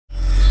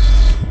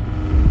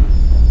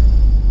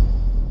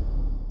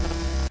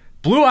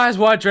Blue Eyes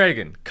White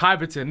Dragon,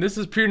 Kaiba. This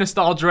is pure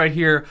nostalgia right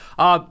here.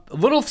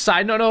 Little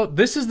side note,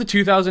 this is the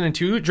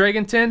 2002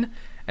 Dragon tin,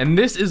 and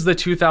this is the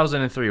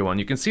 2003 one.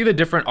 You can see the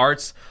different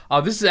arts.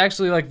 This is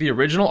actually like the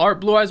original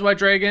art Blue Eyes White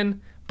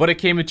Dragon, but it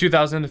came in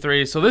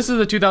 2003. So this is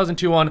the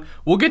 2002 one.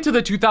 We'll get to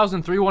the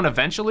 2003 one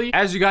eventually.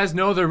 As you guys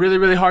know, they're really,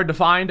 really hard to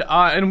find.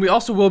 And we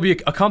also will be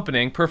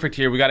accompanying, perfect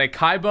here, we got a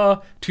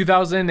Kaiba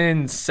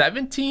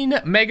 2017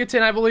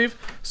 Megatin, I believe.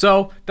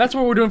 So that's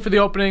what we're doing for the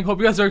opening. Hope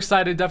you guys are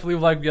excited. Definitely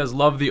like you guys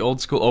love the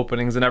old school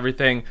openings and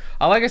everything.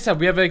 Like I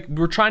said,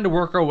 we're trying to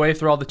work our way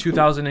through all the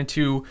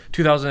 2002,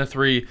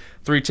 2003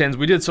 tins.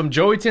 We did some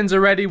Joey tins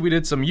already. We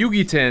did some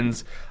Yugi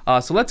tins.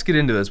 So let's get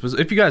into this.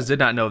 If you guys did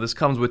not know, this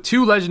comes with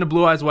 2 Legend of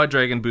Blue Eyes White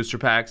Dragon booster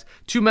packs,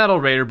 2 Metal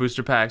Raider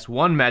booster packs,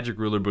 1 Magic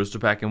Ruler booster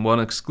pack, and 1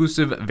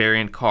 exclusive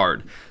variant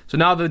card. So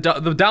now the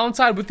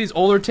downside with these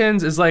older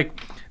tins is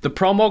like the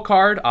promo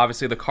card,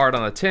 obviously the card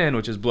on the tin,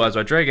 which is Blue Eyes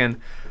White Dragon.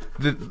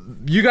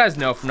 You guys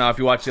know from now if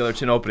you watch the other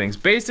tin openings,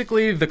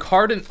 basically the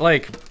card,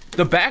 like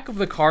the back of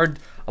the card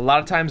a lot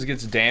of times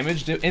gets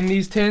damaged in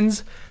these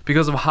tins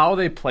because of how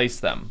they place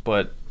them.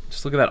 But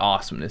just look at that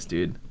awesomeness,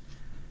 dude.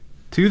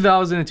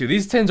 2002.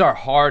 These tins are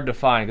hard to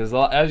find because,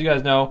 as you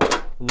guys know,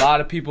 a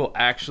lot of people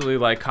actually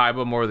like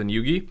Kaiba more than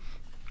Yugi.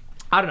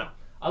 I don't know.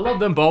 I love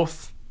them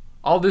both.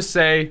 I'll just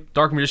say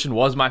Dark Magician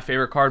was my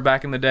favorite card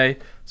back in the day.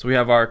 So we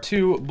have our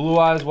 2 Blue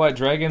Eyes White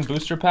Dragon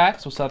booster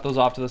packs. We'll set those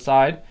off to the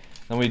side.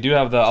 Then we do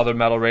have the other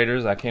Metal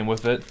Raiders that came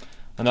with it.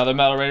 Another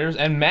Metal Raiders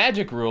and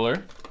Magic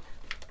Ruler.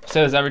 I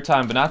say this every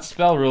time, but not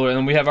Spell Ruler. And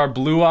then we have our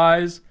Blue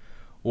Eyes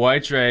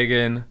White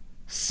Dragon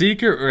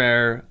Secret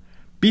Rare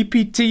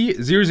BPT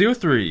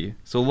 003.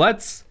 So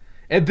let's,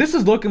 and this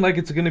is looking like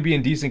it's going to be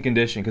in decent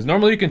condition because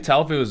normally you can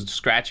tell if it was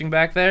scratching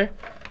back there.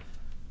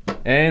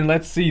 And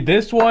let's see,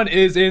 this one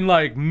is in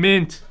like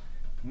mint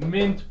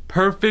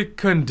perfect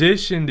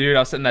condition, dude.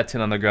 I was setting that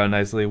tin on the ground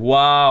nicely.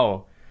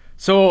 Wow.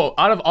 So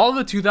out of all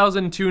the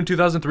 2002 and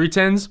 2003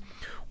 tins,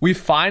 we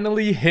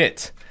finally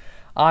hit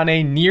on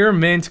a near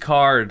mint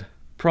card,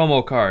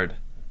 promo card.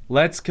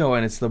 Let's go,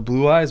 and it's the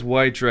Blue Eyes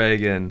White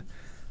Dragon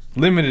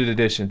limited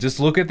edition.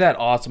 Just look at that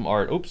awesome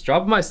art. Oops,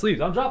 dropping my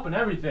sleeves. I'm dropping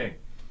everything.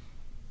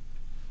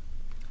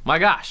 My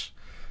gosh.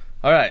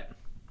 All right,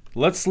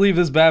 let's sleeve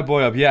this bad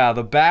boy up. Yeah,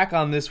 the back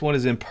on this one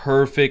is in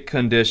perfect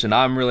condition.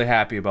 I'm really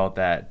happy about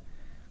that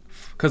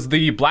because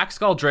the Black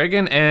Skull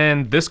Dragon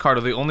and this card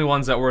are the only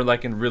ones that were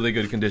like in really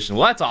good condition.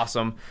 Well, that's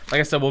awesome. Like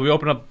I said, we'll be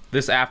opening up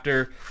this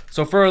after.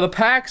 So for the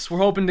packs, we're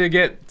hoping to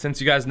get,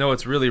 since you guys know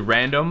it's really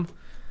random,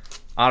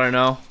 I don't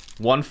know,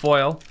 1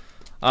 foil.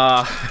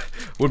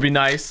 Would be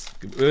nice.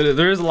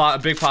 There is a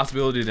big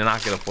possibility to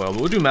not get a foil,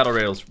 but we'll do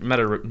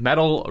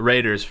Metal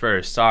Raiders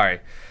first. Sorry.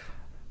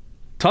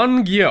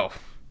 YuGiOh,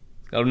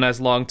 got a nice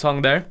long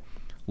tongue there.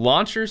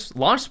 Launch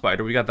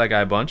Spider, we got that guy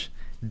a bunch.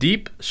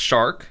 Deep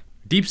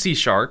Sea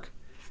Shark,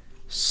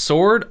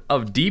 Sword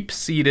of Deep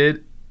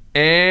Seated,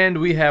 and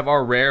we have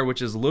our rare,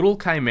 which is Little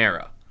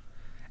Chimera.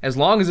 As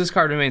long as this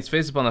card remains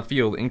face up on the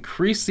field,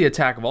 increase the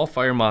attack of all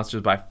fire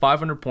monsters by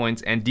 500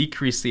 points and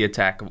decrease the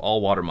attack of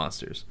all water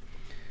monsters.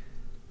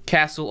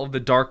 Castle of the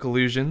Dark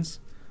Illusions,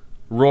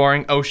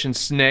 Roaring Ocean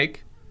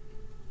Snake,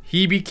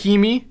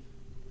 Hibikimi,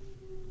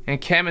 and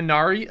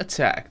Kaminari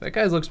Attack. That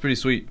guy looks pretty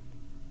sweet.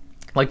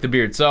 Like the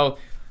beard. So,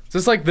 it's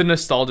just like the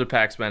nostalgia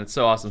packs, man. It's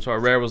so awesome. So our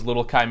rare was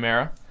Little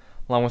Chimera,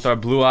 along with our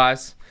Blue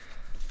Eyes.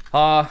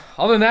 Other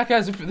than that,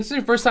 guys, if this is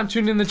your first time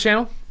tuning in the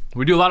channel,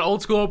 we do a lot of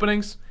old school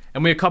openings,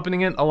 and we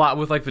accompany it a lot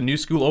with like the new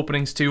school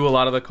openings too. A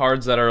lot of the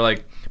cards that are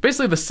like,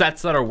 basically the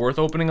sets that are worth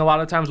opening a lot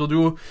of times we'll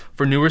do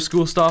for newer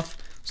school stuff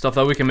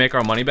that we can make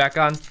our money back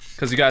on.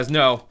 Because you guys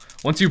know,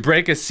 once you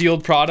break a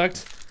sealed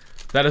product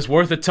that is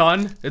worth a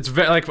ton, it's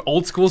very, like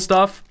old school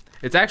stuff,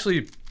 it's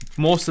actually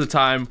most of the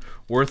time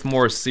worth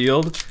more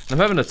sealed. And I'm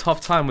having a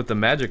tough time with the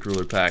Magic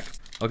Ruler pack.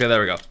 Okay, there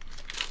we go.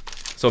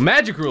 So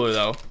Magic Ruler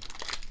though,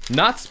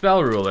 not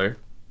Spell Ruler.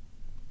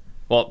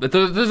 Well,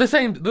 they're the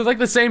same. They're like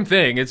the same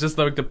thing. It's just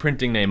like the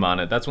printing name on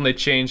it. That's when they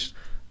changed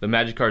the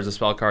Magic cards to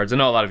Spell cards. I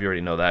know a lot of you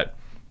already know that.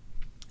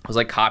 It was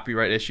like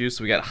copyright issues.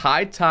 So we got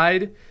High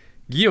Tide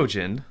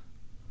Gyojin.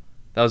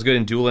 That was good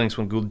in Duel Links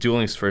when Duel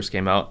Links first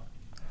came out.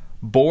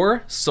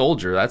 Boar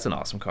Soldier. That's an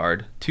awesome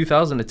card.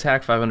 2000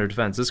 attack, 500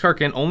 defense. This card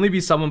can only be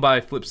summoned by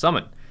flip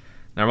summon.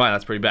 Never mind,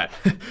 that's pretty bad.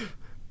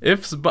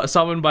 If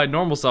summoned by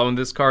normal summon,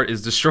 this card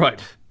is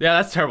destroyed. Yeah,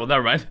 that's terrible.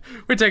 Never mind.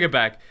 We take it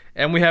back.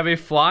 And we have a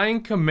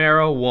Flying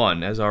Chimera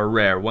 1 as our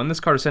rare. When this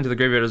card is sent to the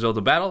graveyard as well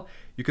to battle,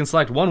 you can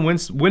select one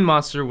wind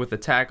monster with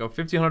attack of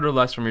 1500 or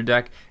less from your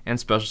deck and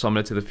special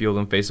summon it to the field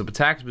in face-up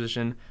attack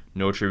position.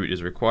 No tribute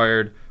is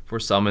required for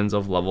summons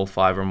of level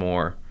 5 or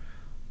more.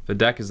 The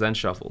deck is then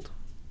shuffled.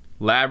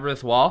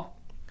 Labyrinth Wall.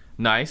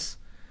 Nice.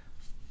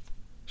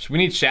 We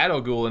need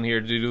Shadow Ghoul in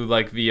here to do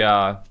like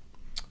the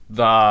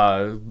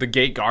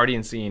Gate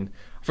Guardian scene.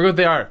 I forget what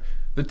they are.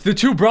 The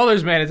 2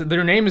 brothers, man,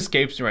 their name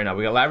escapes me right now.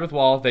 We got Labyrinth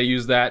Wall. They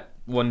use that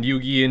when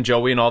Yugi and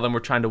Joey and all them were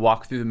trying to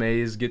walk through the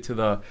maze, get to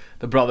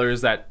the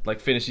brothers that like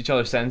finish each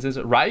other's sentences.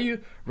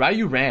 Ryu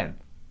ran.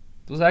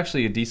 This was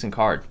actually a decent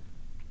card.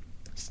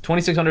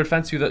 2600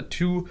 defense to the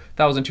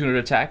 2200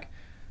 attack.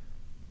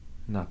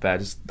 Not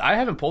bad. I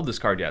haven't pulled this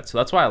card yet, so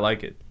that's why I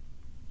like it.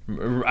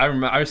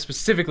 I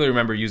specifically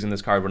remember using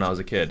this card when I was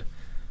a kid.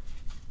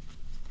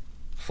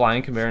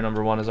 Flying Chimera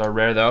 #1 is our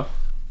rare though.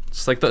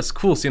 It's like that's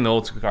cool seeing the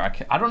old school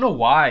card. I don't know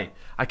why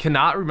I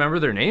cannot remember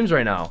their names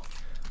right now.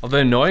 Of the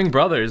annoying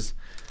brothers.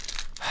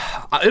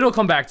 It'll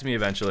come back to me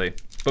eventually.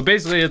 But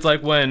basically, it's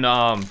like when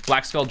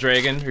Black Skull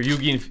Dragon, or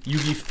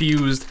Yugi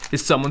fused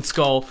his Summoned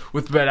Skull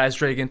with Red Eyes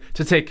Dragon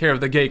to take care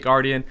of the Gate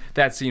Guardian.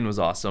 That scene was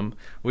awesome.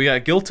 We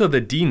got Gilta the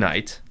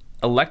D-Knight,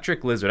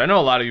 Electric Lizard. I know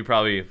a lot of you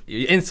probably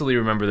instantly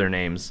remember their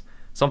names.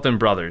 Something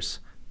Brothers.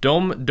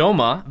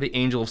 Doma, the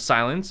Angel of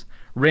Silence,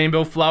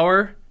 Rainbow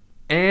Flower,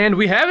 and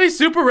we have a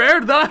super rare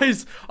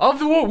dice of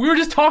the world. We were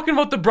just talking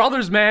about the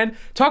brothers, man.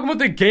 Talking about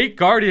the Gate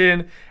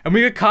Guardian, and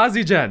we got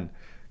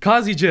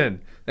Kazijin.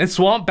 And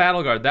Swamp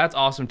Battle Guard, that's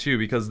awesome too,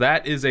 because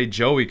that is a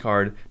Joey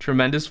card.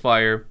 Tremendous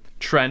Fire,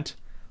 Trent.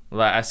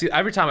 I see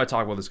every time I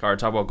talk about this card, I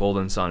talk about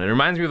Golden Sun. It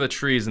reminds me of the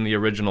trees in the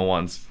original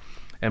ones.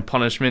 And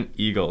Punishment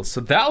Eagles. So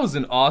that was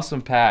an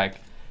awesome pack.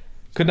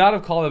 Could not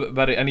have called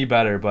it any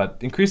better, but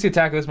increase the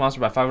attack of this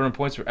monster by 500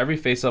 points for every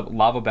face-up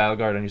Lava Battle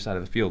Guard on your side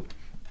of the field.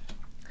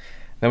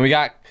 Then we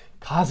got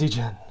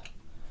Kazijin,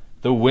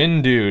 the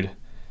Wind Dude.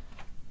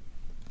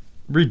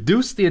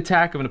 Reduce the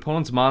attack of an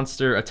opponent's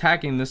monster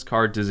attacking this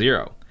card to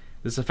 0.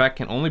 This effect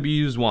can only be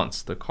used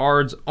once. The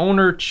card's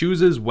owner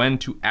chooses when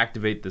to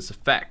activate this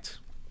effect.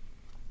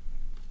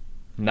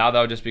 Now that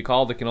would just be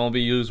called, it can only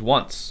be used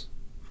once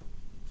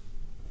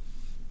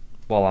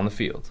while on the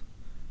field.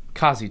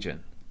 Kazijin.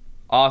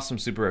 Awesome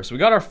super rare. So we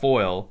got our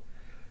foil.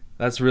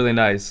 That's really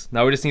nice.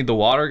 Now we just need the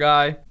water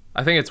guy.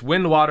 I think it's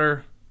wind,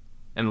 water,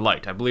 and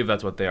light. I believe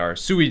that's what they are.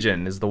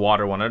 Suijin is the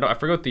water one. I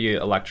forget what the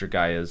electric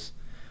guy is.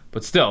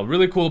 But still,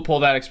 really cool to pull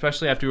that,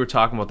 especially after we were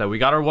talking about that. We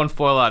got our one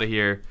foil out of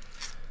here.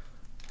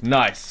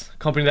 Nice.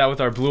 Accompany that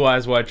with our Blue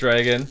Eyes White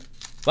Dragon.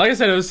 Like I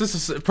said, it was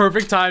just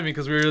perfect timing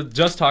because we were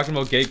just talking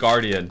about Gate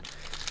Guardian.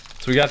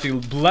 So we got the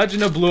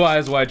Legend of Blue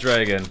Eyes White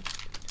Dragon.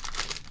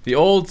 The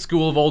old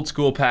school of old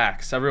school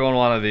packs. Everyone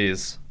wanted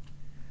these.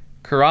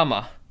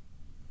 Kurama.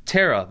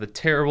 Terra the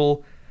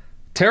Terrible.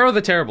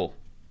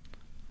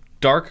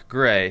 Dark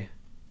Gray.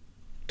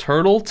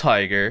 Turtle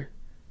Tiger.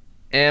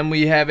 And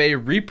we have a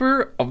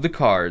Reaper of the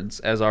Cards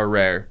as our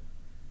rare.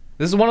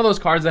 This is one of those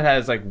cards that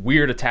has like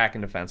weird attack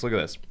and defense. Look at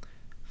this.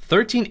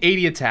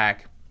 1380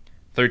 attack,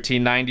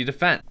 1390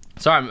 defense.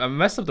 Sorry, I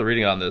messed up the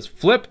reading on this.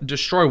 Flip,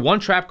 destroy one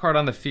trap card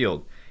on the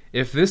field.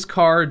 If this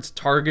card's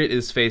target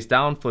is face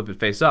down, flip it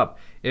face up.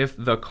 If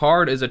the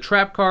card is a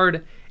trap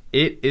card,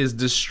 it is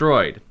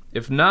destroyed.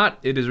 If not,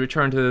 it is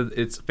returned to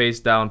its face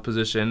down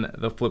position.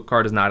 The flip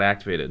card is not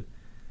activated.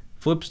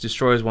 Flips,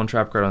 destroys one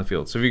trap card on the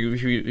field. So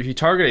if you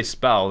target a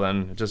spell,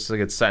 then it just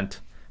gets sent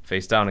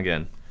face down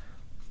again.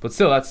 But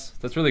still,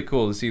 that's really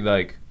cool to see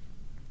like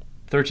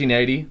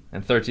 1380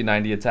 and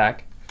 1390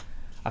 attack.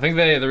 I think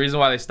the reason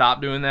why they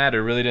stopped doing that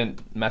or really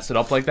didn't mess it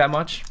up like that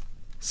much,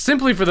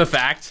 simply for the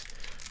fact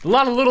a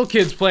lot of little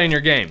kids playing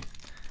your game.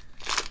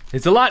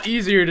 It's a lot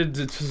easier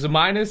to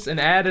minus and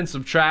add and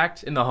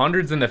subtract in the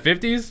hundreds and the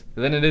 50s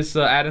than it is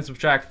to add and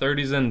subtract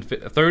 30s and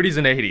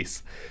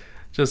 80s.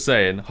 Just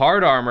saying.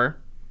 Hard Armor,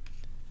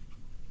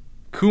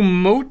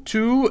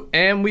 Kumotu,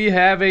 and we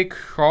have a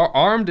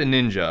Armed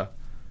Ninja,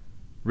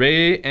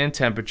 Ray and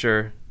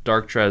Temperature,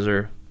 Dark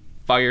Treasure,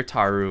 Fire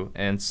Taru,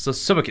 and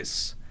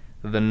Subicus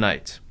the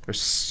Knight. Or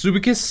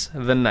Subicus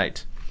the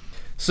Knight.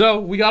 So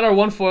we got our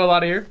one foil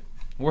out of here.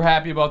 We're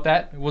happy about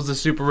that. It was a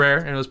super rare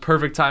and it was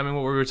perfect timing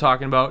what we were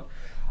talking about.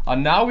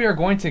 Now we are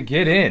going to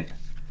get in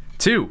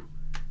to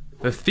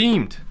the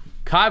themed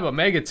Kaiba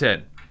Mega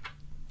Tin.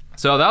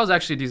 So that was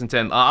actually a decent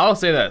tin. I'll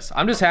say this.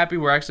 I'm just happy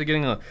we're actually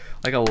getting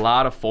a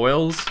lot of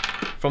foils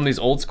from these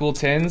old school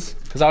tins.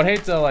 Because I would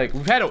hate to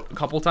we've had it a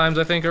couple times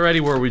I think already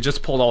where we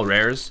just pulled all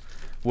rares.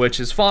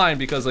 Which is fine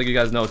because like you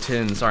guys know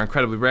tins are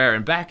incredibly rare.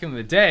 And back in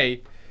the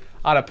day,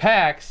 out of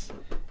packs,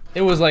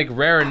 it was like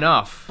rare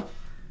enough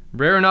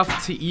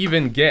to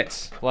even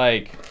get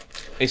like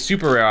a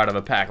super rare out of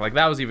a pack. Like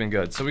that was even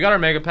good. So we got our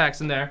mega packs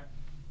in there.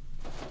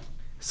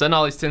 Setting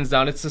all these tins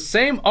down. It's the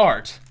same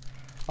art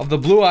of the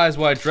Blue Eyes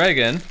White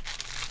Dragon,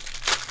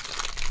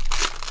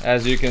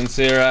 as you can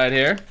see right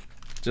here.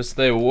 Just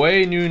the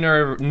way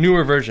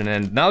newer version.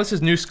 And now this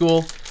is new school.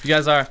 If you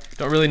guys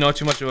don't really know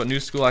too much about new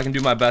school, I can do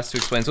my best to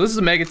explain. So this is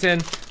a mega tin.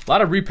 A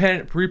lot of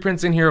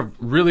reprints in here of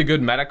really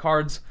good meta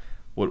cards,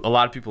 what a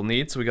lot of people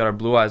need. So we got our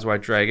Blue Eyes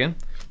White Dragon,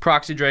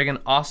 Proxy Dragon,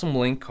 awesome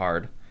Link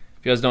card.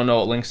 If you guys don't know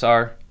what Links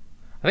are,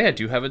 I think I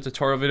do have a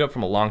tutorial video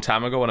from a long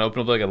time ago when I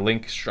opened up like a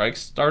Link Strike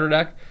starter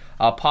deck.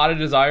 Pot of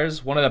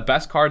Desires, one of the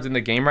best cards in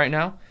the game right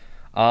now.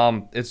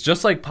 It's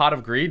just like Pot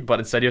of Greed, but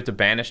instead you have to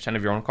banish 10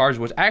 of your own cards,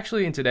 which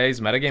actually in today's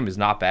metagame is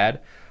not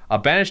bad.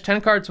 Banish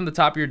 10 cards from the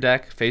top of your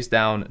deck, face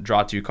down,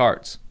 draw 2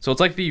 cards. So it's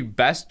like the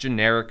best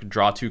generic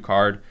draw 2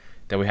 card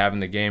that we have in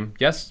the game.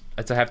 Yes,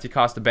 it's a hefty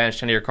cost to banish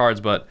 10 of your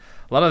cards, but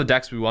a lot of the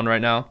decks we won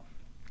right now,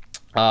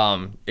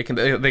 they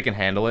can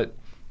handle it.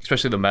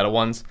 especially the meta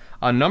ones.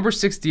 Number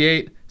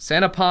 68,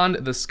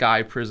 Sanapon the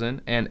Sky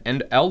Prison,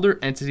 and Elder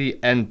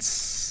Entity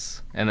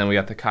Ents. And then we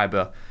got the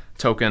Kaiba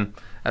token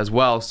as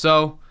well.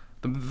 So,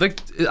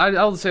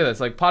 I'll say this,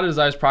 like, Pot of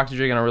Desires, Proxy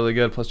Dragon are really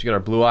good, plus you got our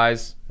Blue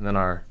Eyes, and then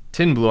our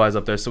Tin Blue Eyes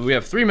up there. So we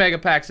have 3 mega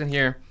packs in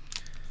here.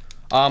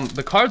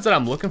 The cards that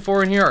I'm looking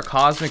for in here are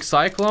Cosmic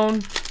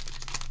Cyclone,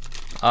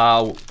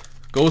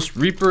 Ghost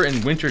Reaper,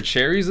 and Winter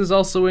Cherries is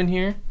also in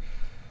here.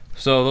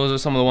 So those are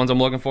some of the ones I'm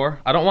looking for.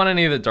 I don't want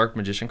any of the Dark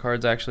Magician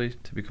cards, actually,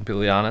 to be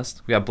completely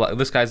honest. We have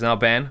this guy's now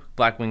banned,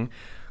 Blackwing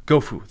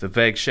Gofu, the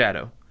Vague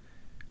Shadow,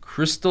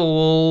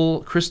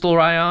 Crystal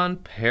Ryan,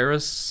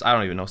 Paris, I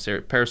don't even know,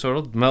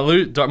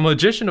 Parasortal,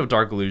 Magician of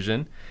Dark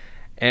Illusion,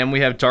 and we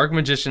have Dark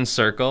Magician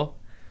Circle,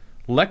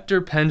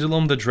 Lecter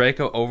Pendulum, the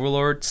Draco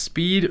Overlord,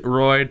 Speed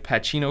Roid,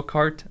 Pacino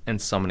Cart,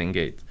 and Summoning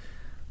Gate.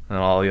 And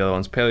all the other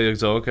ones,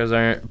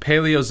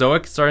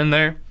 Paleozoics are in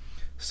there.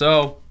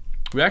 So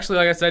we actually,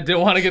 like I said,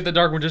 didn't want to get the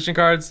Dark Magician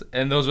cards,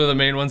 and those were the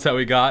main ones that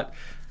we got.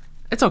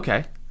 It's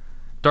okay.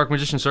 Dark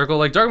Magician Circle,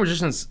 like Dark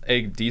Magician's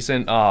a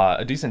decent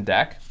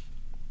deck.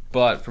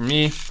 But for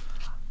me,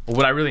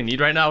 what I really need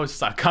right now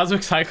is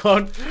Cosmic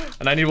Cyclone,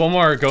 and I need one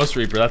more Ghost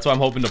Reaper. That's why I'm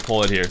hoping to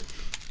pull it here.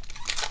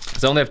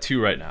 Because I only have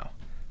 2 right now.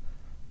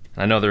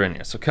 I know they're in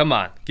here, so come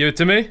on, give it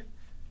to me.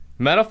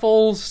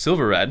 Metafoes,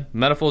 Silver Red.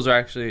 Metafoes are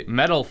actually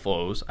Metal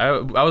Foes. I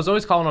was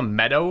always calling them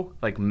Meadow,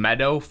 like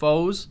Meadow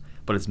Foes,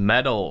 but it's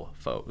Metal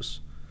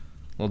Foes.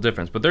 A little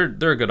difference, but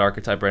they're a good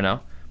archetype right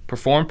now.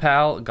 Perform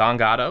Pal,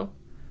 Gongado,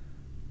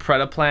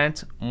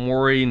 Predaplant,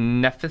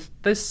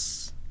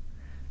 Morinephthis,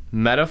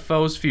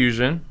 Metaphos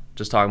Fusion,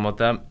 just talking about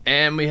them,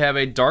 and we have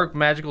a Dark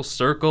Magical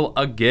Circle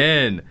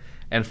again,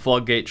 and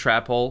Floodgate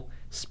Trap Hole,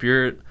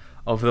 Spirit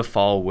of the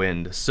Fall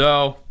Wind.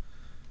 So,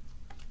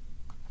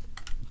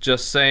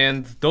 just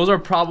saying, those are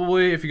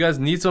probably, if you guys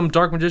need some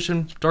Dark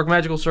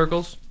Magical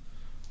Circles,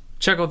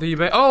 check out the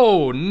eBay.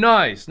 Oh,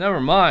 nice,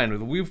 never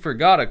mind, we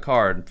forgot a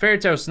card. Fairy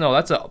Tale Snow,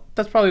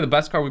 that's probably the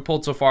best card we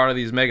pulled so far out of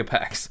these mega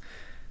packs.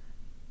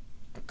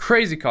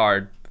 Crazy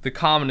card. The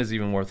common is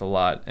even worth a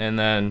lot, and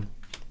then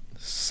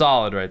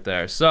solid right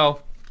there.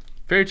 So,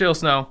 Fairy Tale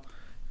Snow,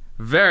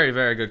 very,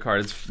 very good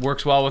card. It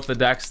works well with the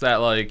decks that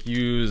like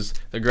use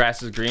the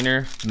grass is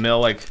greener, mill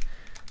like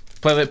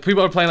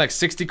people are playing like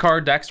 60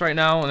 card decks right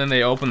now, and then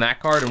they open that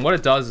card, and what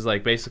it does is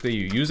like basically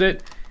you use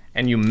it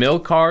and you mill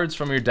cards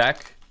from your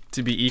deck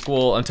to be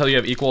equal until you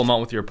have equal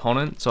amount with your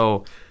opponent.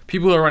 So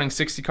people who are running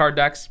 60 card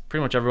decks,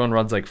 pretty much everyone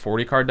runs like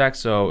 40 card decks.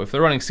 So if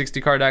they're running 60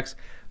 card decks,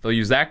 they'll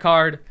use that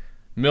card,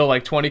 mill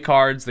like 20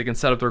 cards. They can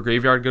set up their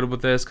graveyard good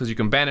with this because you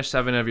can banish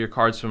 7 of your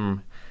cards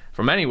from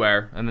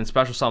anywhere, and then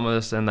special summon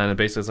this, and then it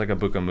basically is like a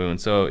Book of Moon.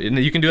 So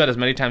you can do that as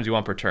many times you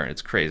want per turn.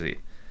 It's crazy.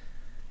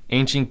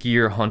 Ancient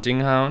Gear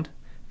Hunting Hound,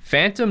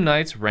 Phantom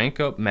Knights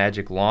Rank Up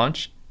Magic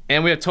Launch,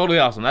 and we have Totally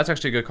Awesome. That's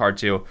actually a good card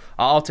too.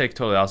 I'll take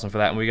Totally Awesome for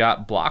that. And we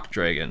got Block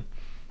Dragon,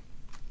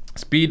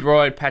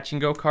 Speedroid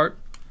Pachinko Cart.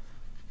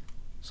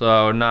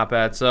 So not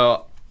bad.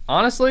 So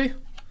honestly,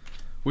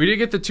 we did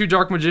get the 2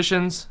 Dark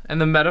Magicians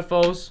and the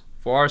Metaphos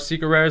for our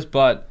secret rares,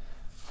 but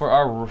for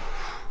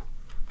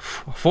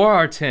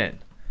our tin,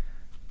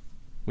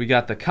 we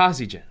got the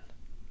Kazijin.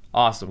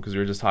 Awesome, because we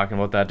were just talking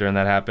about that during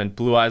that happened.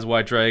 Blue Eyes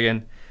White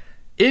Dragon,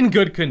 in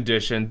good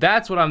condition.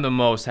 That's what I'm the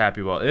most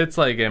happy about. It's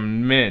like a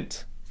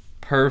mint,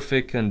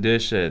 perfect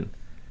condition.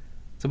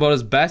 It's about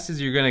as best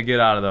as you're gonna get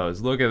out of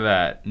those. Look at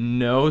that,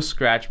 no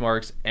scratch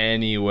marks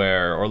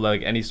anywhere or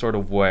like any sort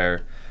of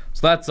wear.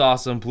 So that's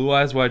awesome. Blue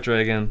Eyes White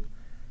Dragon,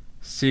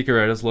 secret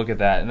rare. Just look at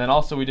that. And then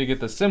also we did get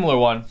the similar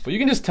one, but you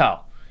can just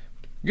tell.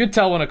 You can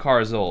tell when a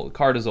card is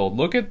old.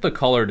 Look at the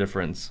color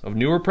difference of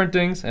newer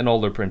printings and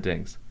older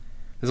printings.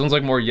 This one's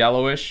like more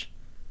yellowish.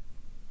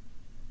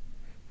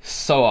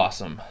 So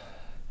awesome.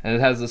 And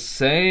it has the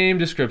same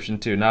description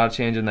too, not a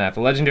change in that.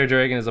 The legendary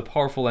dragon is a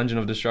powerful engine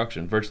of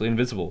destruction, virtually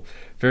invisible.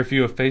 Very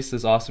few have faced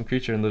this awesome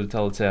creature and lived to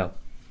tell the tale.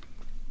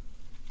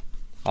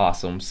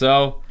 Awesome.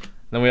 So,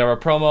 then we have our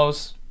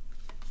promos.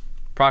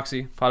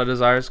 Proxy, Pot of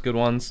Desires, good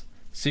ones.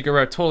 Secret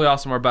Rare, Totally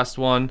Awesome, our best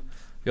one.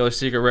 The other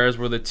secret rares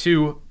were the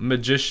 2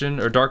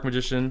 Magician or Dark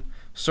Magician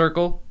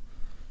Circle,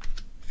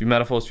 a few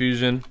Metaphos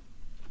Fusion.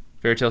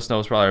 Fairy Tale Snow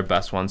is probably our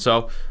best one.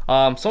 So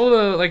some of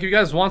the, like, if you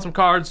guys want some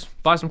cards,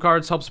 buy some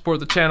cards, help support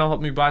the channel,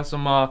 help me buy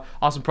some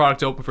awesome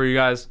product to open for you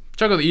guys.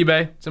 Check out the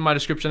eBay, it's in my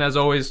description as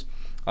always.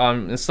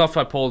 And stuff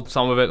I pulled,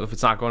 some of it, if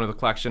it's not going to the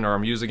collection or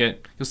I'm using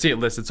it, you'll see it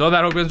listed. So with that,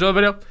 I hope you guys enjoy the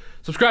video.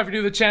 Subscribe if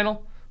you're new to the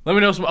channel. Let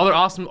me know some other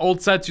awesome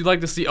old sets you'd like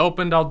to see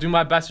opened. I'll do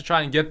my best to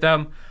try and get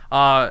them.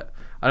 A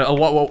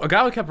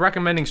guy who kept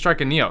recommending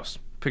Strike and Neos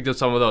picked up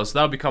some of those, so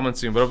that'll be coming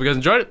soon. But hope you guys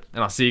enjoyed it,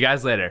 and I'll see you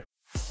guys later.